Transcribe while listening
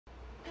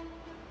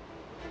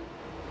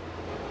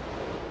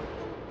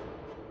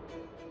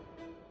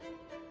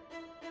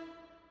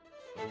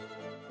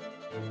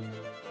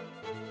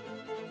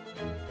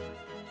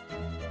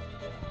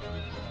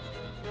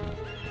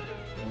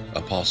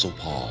Apostle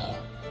Paul,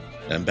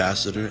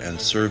 ambassador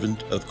and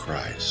servant of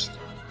Christ.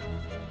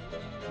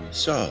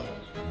 So,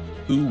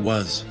 who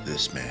was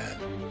this man?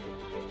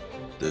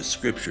 The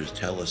scriptures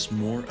tell us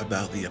more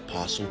about the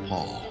Apostle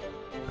Paul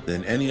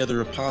than any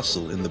other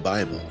apostle in the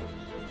Bible.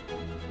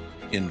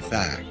 In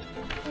fact,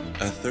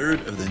 a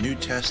third of the New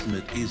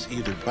Testament is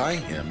either by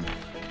him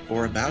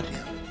or about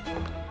him.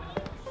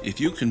 If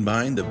you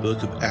combine the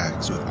book of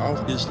Acts with all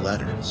his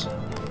letters,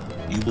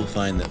 you will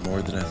find that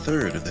more than a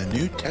third of the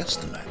New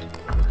Testament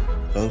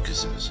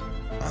focuses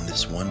on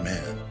this one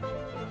man.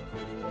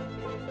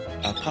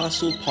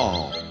 Apostle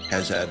Paul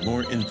has had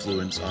more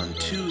influence on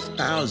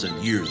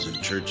 2,000 years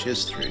of church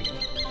history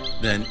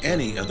than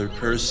any other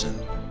person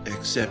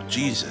except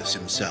Jesus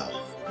himself.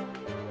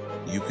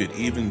 You could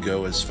even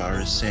go as far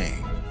as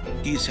saying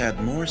he's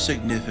had more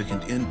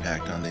significant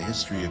impact on the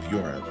history of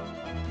Europe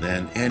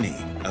than any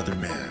other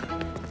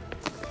man.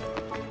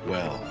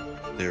 Well,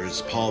 there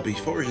is Paul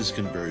before his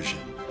conversion,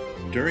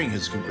 during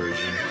his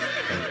conversion,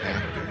 and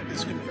after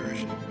his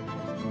conversion.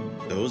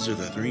 Those are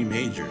the three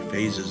major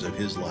phases of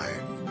his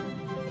life.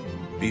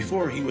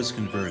 Before he was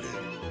converted,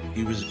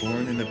 he was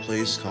born in a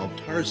place called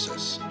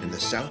Tarsus in the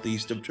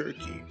southeast of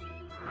Turkey.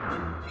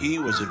 He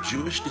was of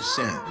Jewish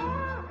descent.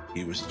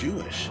 He was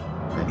Jewish,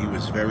 and he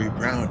was very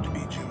proud to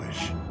be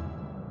Jewish.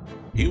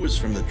 He was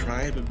from the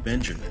tribe of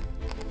Benjamin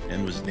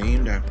and was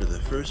named after the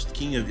first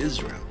king of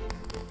Israel,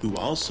 who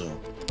also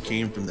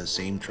came from the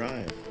same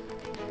tribe.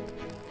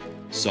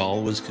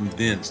 Saul was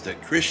convinced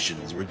that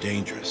Christians were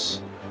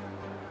dangerous.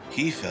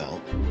 He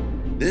felt,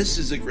 this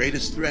is the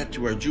greatest threat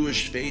to our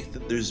Jewish faith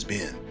that there's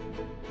been,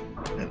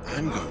 and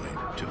I'm going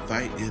to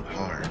fight it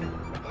hard.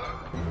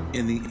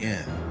 In the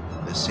end,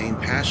 the same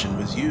passion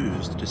was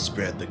used to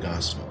spread the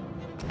gospel.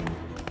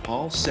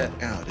 Paul set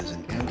out as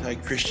an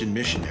anti-Christian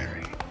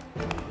missionary.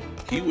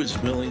 He was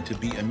willing to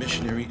be a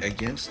missionary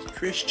against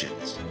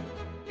Christians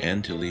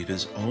and to leave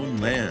his own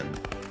land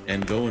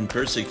and go and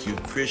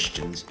persecute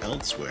Christians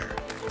elsewhere.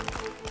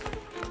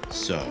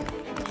 So,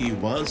 he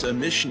was a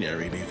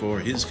missionary before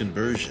his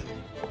conversion,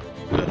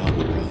 but on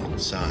the wrong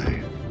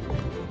side.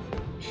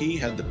 He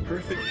had the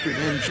perfect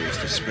credentials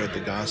to spread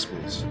the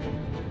Gospels,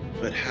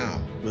 but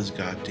how was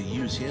God to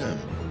use him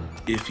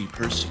if he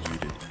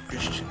persecuted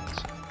Christians?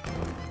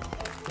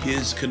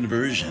 His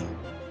conversion.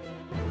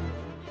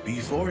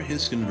 Before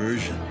his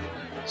conversion,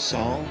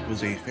 Saul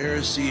was a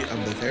Pharisee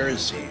of the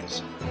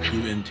Pharisees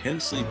who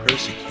intensely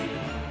persecuted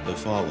the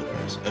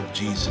followers of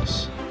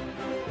Jesus.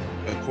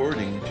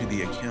 According to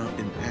the account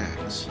in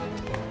Acts,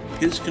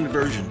 his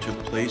conversion took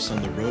place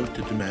on the road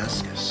to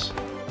Damascus,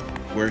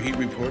 where he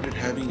reported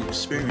having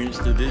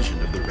experienced a vision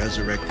of the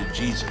resurrected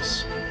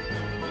Jesus.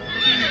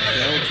 He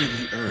fell to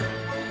the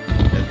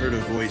earth and heard a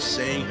voice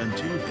saying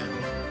unto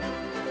him,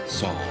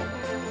 Saul,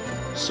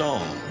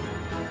 Saul,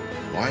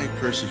 why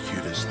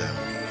persecutest thou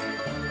me?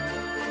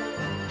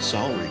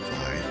 Saul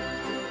replied,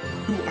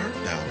 Who art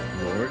thou,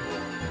 Lord?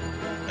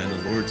 And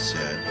the Lord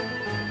said,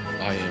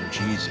 I am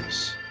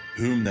Jesus,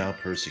 whom thou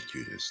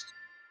persecutest.